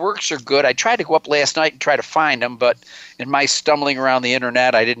understand his works are good. I tried to go up last night and try to find him, but in my stumbling around the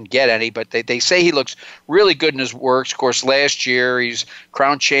internet, I didn't get any. But they say he looks really good in his works. Of course, last year he's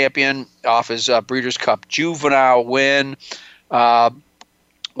crown champion off his Breeders' Cup Juvenile win.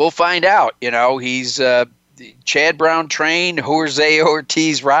 We'll find out. He's Chad Brown trained, Jose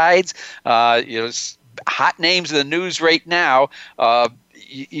Ortiz rides. Hot names in the news right now.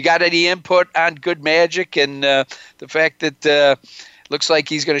 You got any input on Good Magic and the fact that looks like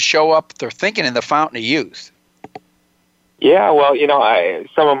he's going to show up, they're thinking, in the Fountain of Youth? Yeah, well,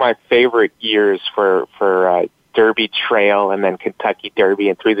 some of my favorite years for Derby Trail and then Kentucky Derby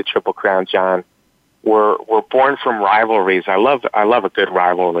and through the Triple Crown, John, were born from rivalries. I love a good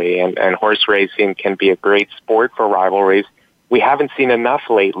rivalry, and horse racing can be a great sport for rivalries. We haven't seen enough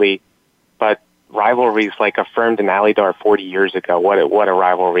lately, but rivalries like Affirmed and Alydar 40 years ago, what a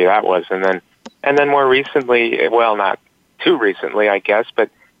rivalry that was. And then more recently, well, not too recently, I guess, but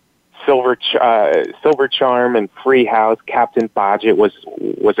Silver Charm and Free House, Captain Bodgett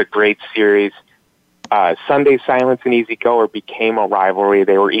was a great series. Sunday Silence and Easy Goer became a rivalry.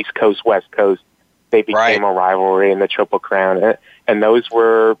 They were East Coast, West Coast. They became a rivalry in the Triple Crown. And those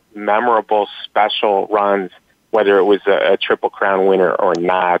were memorable, special runs, whether it was a Triple Crown winner or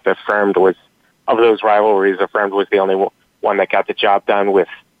not. Affirmed was, of those rivalries, Affirmed was the only one that got the job done, with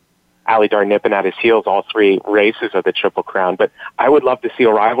Alydar nipping at his heels all three races of the Triple Crown. But I would love to see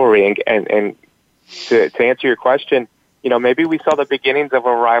a rivalry. And to answer your question, maybe we saw the beginnings of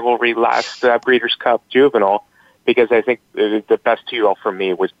a rivalry last Breeders' Cup Juvenile, because I think the best 2-year-old for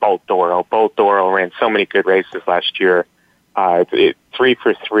me was Bolt Doro. Bolt Doro ran so many good races last year, 3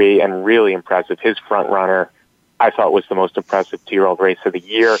 for 3, and really impressive. His front runner, I thought, was the most impressive 2-year-old race of the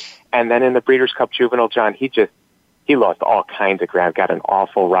year. And then in the Breeders' Cup Juvenile, John, he lost all kinds of ground, got an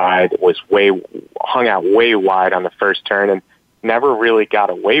awful ride, hung out way wide on the first turn, and never really got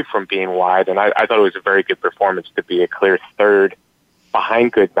away from being wide. And I thought it was a very good performance to be a clear third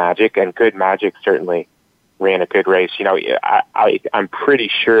behind Good Magic, and Good Magic certainly ran a good race. I'm pretty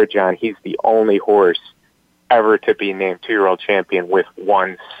sure, John, he's the only horse ever to be named 2-year-old champion with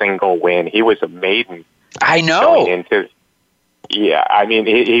one single win. He was a maiden. I know.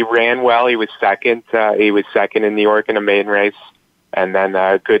 He ran well. He was second. He was second in New York in a maiden race, and then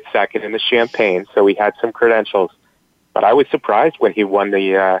a good second in the Champagne. So he had some credentials. But I was surprised when he won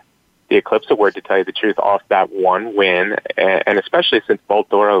the Eclipse Award, to tell you the truth, off that one win, and especially since Bolt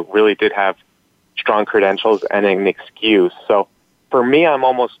Doro really did have strong credentials and an excuse. So for me, I'm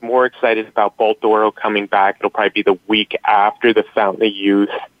almost more excited about Bolt Doro coming back. It'll probably be the week after the Fountain of Youth,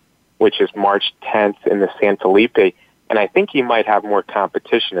 which is March 10th in the San Felipe. And I think he might have more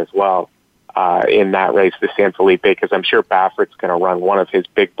competition as well in that race, the San Felipe, because I'm sure Baffert's going to run one of his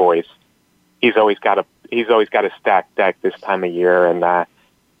big boys. He's always got a stacked deck this time of year, and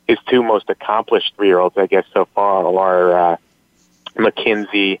his two most accomplished 3-year-olds, I guess, so far are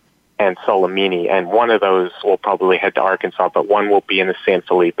McKinsey and Solomini, and one of those will probably head to Arkansas, but one will be in the San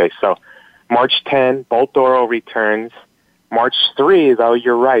Felipe. So March 10, Bolt Doro returns. March 3, though,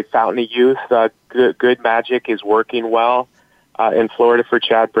 you're right, Fountain of Youth, Good Magic is working well in Florida for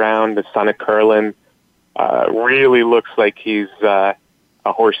Chad Brown, the son of Curlin. Really looks like he's a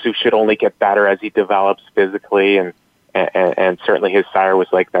horse who should only get better as he develops physically, and certainly his sire was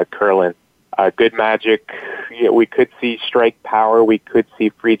like that, Curlin. Good Magic, we could see Strike Power, we could see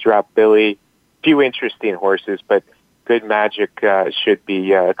Free Drop Billy. Few interesting horses, but Good Magic should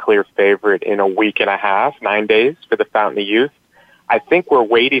be a clear favorite in a week and a half, 9 days for the Fountain of Youth. I think we're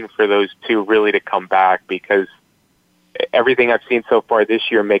waiting for those two really to come back, because everything I've seen so far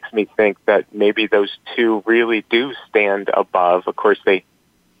this year makes me think that maybe those two really do stand above. Of course, they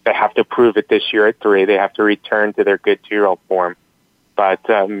have to prove it this year at 3. They have to return to their good 2-year-old form. But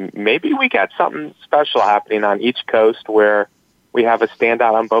maybe we got something special happening on each coast where we have a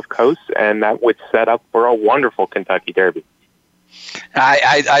standout on both coasts, and that would set up for a wonderful Kentucky Derby.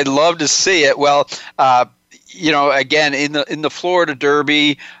 I'd love to see it. Well, again, in the Florida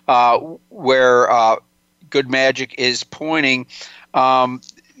Derby, where Good Magic is pointing,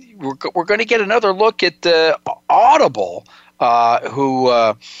 we're going to get another look at Audible,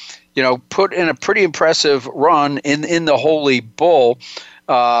 who put in a pretty impressive run in the Holy Bull.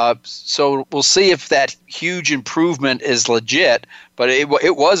 So we'll see if that huge improvement is legit, but it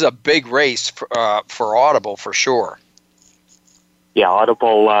was a big race for Audible for sure. Yeah,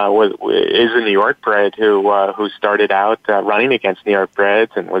 Audible is a New York bred who started out running against New York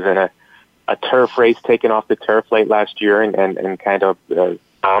breds and was in a turf race taken off the turf late last year and kind of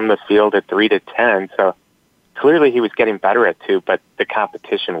on the field at 3-10. So clearly he was getting better at 2, but the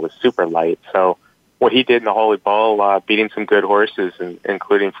competition was super light. So what he did in the Holy Bull, beating some good horses,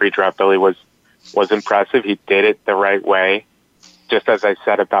 including Free Drop Billy, was impressive. He did it the right way. Just as I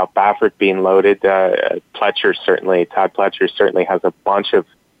said about Baffert being loaded, Todd Pletcher certainly has a bunch of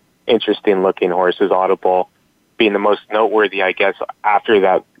interesting-looking horses. Audible being the most noteworthy, I guess, after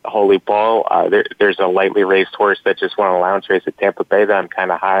that Holy Bull. There's a lightly raced horse that just won a allowance race at Tampa Bay that I'm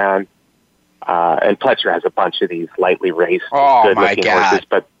kind of high on. And Pletcher has a bunch of these lightly raced, good-looking horses.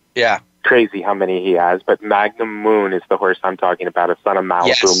 But yeah. Crazy how many he has, but Magnum Moon is the horse I'm talking about, a son of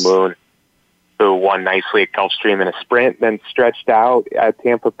Malibu Moon, who won nicely at Gulfstream in a sprint, then stretched out at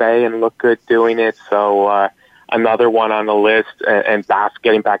Tampa Bay and looked good doing it. So another one on the list, and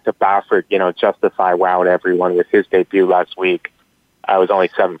getting back to Baffert, Justify wowed everyone with his debut last week. I was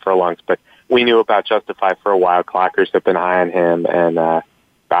only 7 furlongs, but we knew about Justify for a while. Clockers have been high on him, and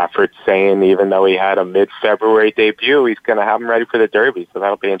Baffert's saying even though he had a mid-February debut, he's going to have him ready for the Derby. So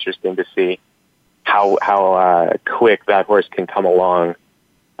that'll be interesting to see how quick that horse can come along,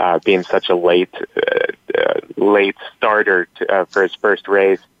 being such a late starter for his first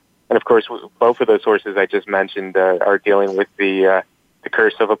race. And of course, both of those horses I just mentioned are dealing with the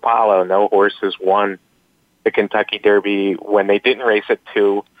curse of Apollo. No horse has won the Kentucky Derby when they didn't race at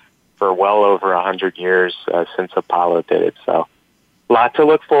 2 for well over 100 years since Apollo did it. So a lot to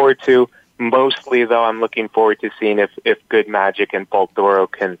look forward to. Mostly, though, I'm looking forward to seeing if Good Magic and Bolt Doro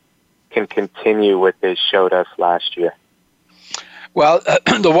can continue what they showed us last year. Well,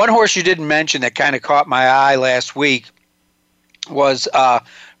 the one horse you didn't mention that kind of caught my eye last week was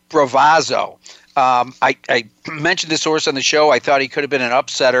Bravazzo. I mentioned this horse on the show. I thought he could have been an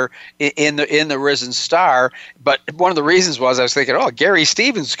upsetter in the Risen Star, but one of the reasons was I was thinking, Gary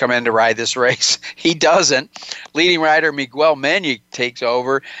Stevens come in to ride this race. He doesn't. Leading rider Miguel Mena takes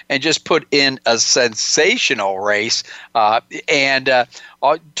over and just put in a sensational race. And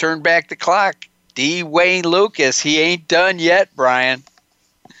turn back the clock. D. Wayne Lucas, he ain't done yet, Brian.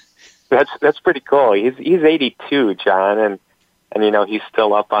 That's pretty cool. He's 82, John, and he's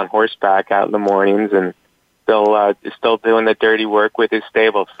still up on horseback out in the mornings and still doing the dirty work with his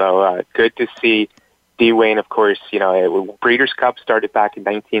stable. So good to see D. Wayne. Of course, Breeders' Cup started back in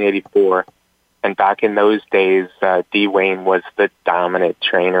 1984, and back in those days, D. Wayne was the dominant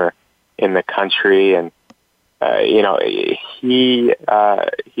trainer in the country, and he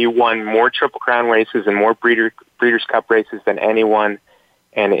won more Triple Crown races and more Breeders' Cup races than anyone,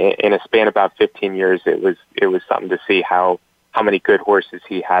 and in a span of about 15 years, it was something to see how many good horses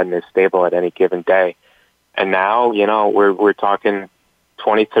he had in his stable at any given day. And now, we're talking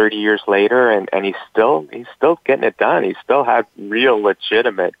 20, 30 years later, and he's still getting it done. He still had real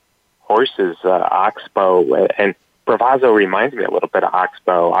legitimate horses, Oxbow, and Bravazzo reminds me a little bit of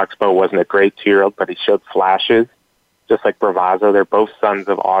Oxbow. Oxbow wasn't a great 2-year-old, but he showed flashes, just like Bravazzo. They're both sons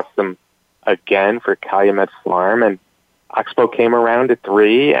of Awesome again for Calumet Farm, and Oxbow came around at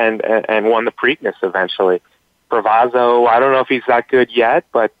 3 and won the Preakness eventually. Bravazzo, I don't know if he's that good yet,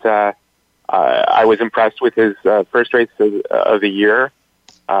 but I was impressed with his first race of the year,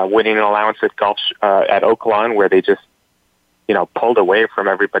 winning an allowance at Oaklawn, where they just, pulled away from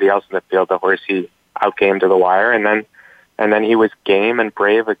everybody else in the field. The horse he outgamed to the wire, and then he was game and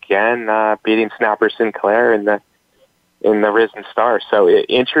brave again, beating Snapper Sinclair in the Risen Star. So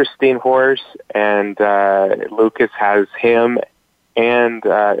interesting horse, and Lucas has him and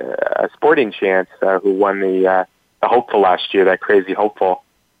a Sporting Chance, who won the Hopeful last year, that Crazy Hopeful,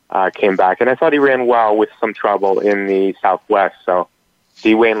 came back. And I thought he ran well with some trouble in the Southwest. So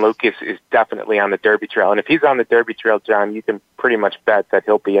Dwayne Lucas is definitely on the Derby Trail. And if he's on the Derby Trail, John, you can pretty much bet that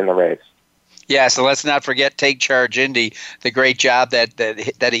he'll be in the race. Yeah, so let's not forget Take Charge Indy, the great job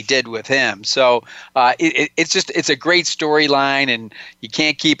that he did with him. So it's a great storyline, and you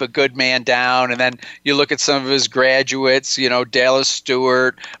can't keep a good man down. And then you look at some of his graduates, Dallas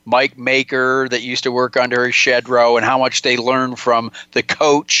Stewart, Mike Maker, that used to work under Shedrow, and how much they learned from the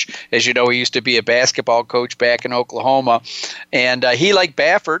coach. As you know, he used to be a basketball coach back in Oklahoma, and he, like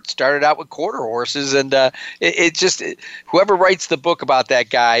Baffert, started out with quarter horses. And whoever writes the book about that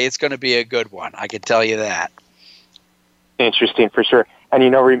guy, it's going to be a good one. I can tell you that. Interesting, for sure. And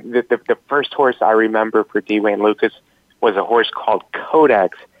the first horse I remember for Dwayne Lucas was a horse called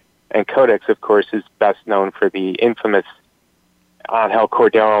Codex. And Codex, of course, is best known for the infamous Angel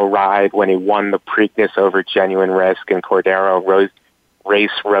Cordero ride when he won the Preakness over Genuine Risk, and Cordero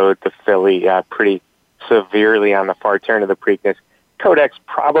race rode the filly pretty severely on the far turn of the Preakness. Codex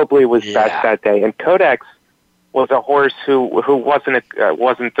probably was best that day, and Codex was a horse who wasn't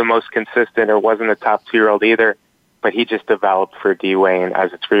the most consistent, or wasn't a top 2-year-old either, but he just developed for Dwayne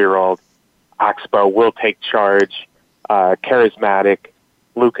as a 3-year-old. Oxbow, will take charge, charismatic.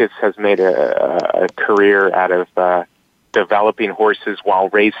 Lucas has made a career out of developing horses while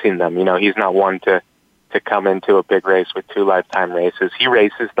racing them. He's not one to come into a big race with 2 lifetime races. He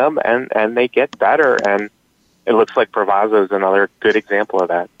races them, and they get better, and it looks like Bravazzo is another good example of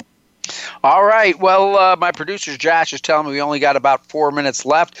that. All right. Well, my producer, Josh, is telling me we only got about 4 minutes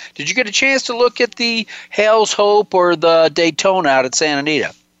left. Did you get a chance to look at the Hales Hope or the Daytona out at Santa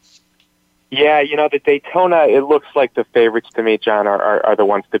Anita? Yeah, the Daytona, it looks like the favorites to me, John, are the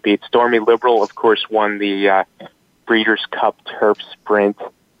ones to beat. Stormy Liberal, of course, won the Breeders' Cup Turf Sprint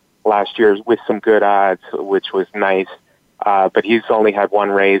last year with some good odds, which was nice. But he's only had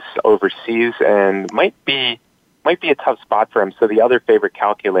one race overseas and might be a tough spot for him. So the other favorite,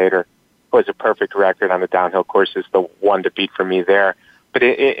 Calculator, who has a perfect record on the downhill course, is the one to beat for me there. But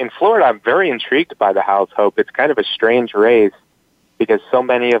in Florida, I'm very intrigued by the Hales Hope. It's kind of a strange race because so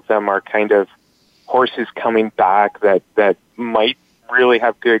many of them are kind of horses coming back that might really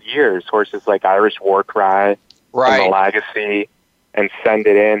have good years. Horses like Irish War Cry, and the Legacy, and Send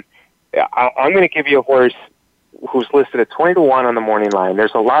It In. I'm going to give you a horse who's listed at 20-1 on the morning line.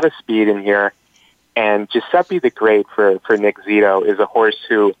 There's a lot of speed in here. And Giuseppe the Great for Nick Zito is a horse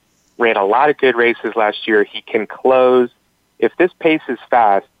who ran a lot of good races last year. He can close. If this pace is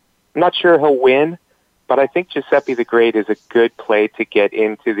fast, I'm not sure he'll win, but I think Giuseppe the Great is a good play to get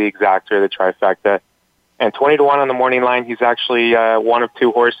into the exacta or the trifecta. And 20-1 on the morning line, he's actually one of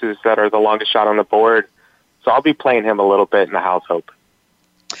 2 horses that are the longest shot on the board. So I'll be playing him a little bit in the Hales Hope.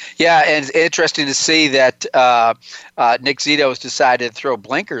 Yeah, and it's interesting to see that Nick Zito has decided to throw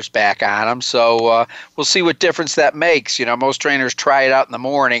blinkers back on him. So we'll see what difference that makes. Most trainers try it out in the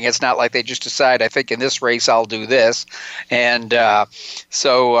morning. It's not like they just decide, I think in this race I'll do this. And I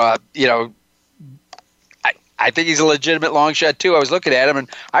think he's a legitimate long shot, too. I was looking at him, and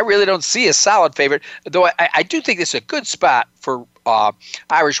I really don't see a solid favorite, though I do think this is a good spot for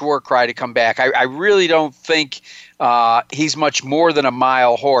Irish War Cry to come back. I really don't think he's much more than a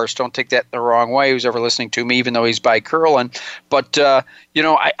mile horse. Don't take that the wrong way, who's ever listening to me, even though he's by Curlin. But,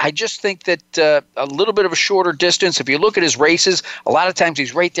 I just think that a little bit of a shorter distance, if you look at his races, a lot of times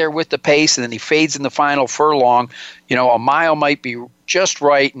he's right there with the pace, and then he fades in the final furlong. A mile might be just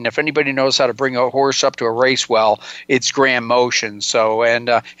right, and if anybody knows how to bring a horse up to a race well, it's Graham Motion. So, and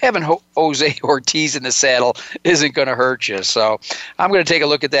having Jose Ortiz in the saddle isn't going to hurt you. So I'm going to take a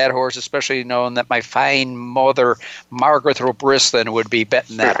look at that horse, especially knowing that my fine mother, Margaret O'Brislin, would be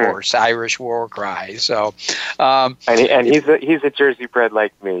betting that horse, Irish War Cry. So, and he's a Jersey bred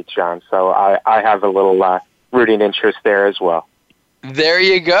like me, John. So I have a little rooting interest there as well. There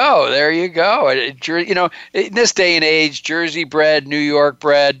you go. In this day and age, Jersey bred, New York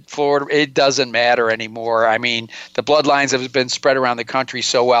bred, Florida, it doesn't matter anymore. I mean, the bloodlines have been spread around the country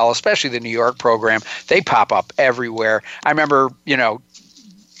so well, especially the New York program. They pop up everywhere. I remember,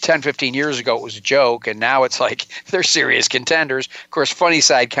 10, 15 years ago it was a joke, and now it's like they're serious contenders. Of course, Funny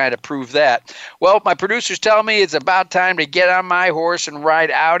Side kind of proved that. Well, my producers tell me it's about time to get on my horse and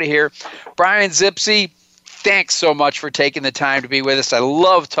ride out of here. Brian Zipse, thanks so much for taking the time to be with us. I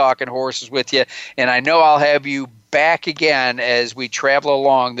love talking horses with you, and I know I'll have you back again as we travel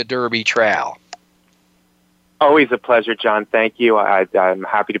along the Derby Trail. Always a pleasure, John. Thank you. I'm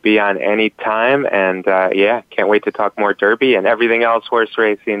happy to be on any time, and can't wait to talk more Derby and everything else horse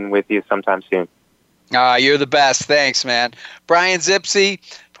racing with you sometime soon. You're the best. Thanks, man. Brian Zipse,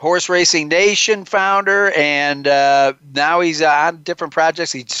 Horse Racing Nation founder, and now he's on different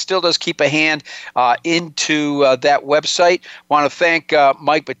projects. He still does keep a hand into that website. Want to thank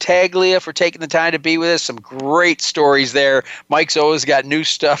Mike Battaglia for taking the time to be with us. Some great stories there. Mike's always got new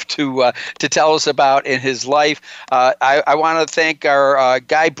stuff to tell us about in his life. I want to thank our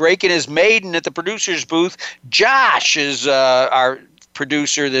guy breaking his maiden at the producer's booth. Josh is our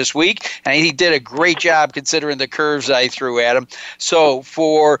producer this week, and he did a great job considering the curves I threw at him. So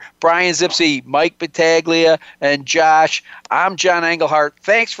for Brian Zipse, Mike Battaglia, and Josh, I'm John Englehart.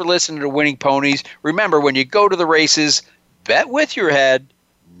 Thanks for listening to Winning Ponies. Remember, when you go to the races, bet with your head,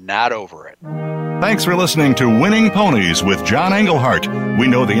 not over it. Thanks for listening to Winning Ponies with John Englehart. We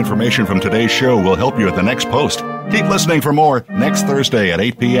know the information from today's show will help you at the next post. Keep listening for more next Thursday at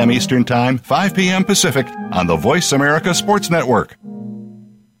 8 p.m. Eastern Time, 5 p.m. Pacific on the Voice America Sports Network.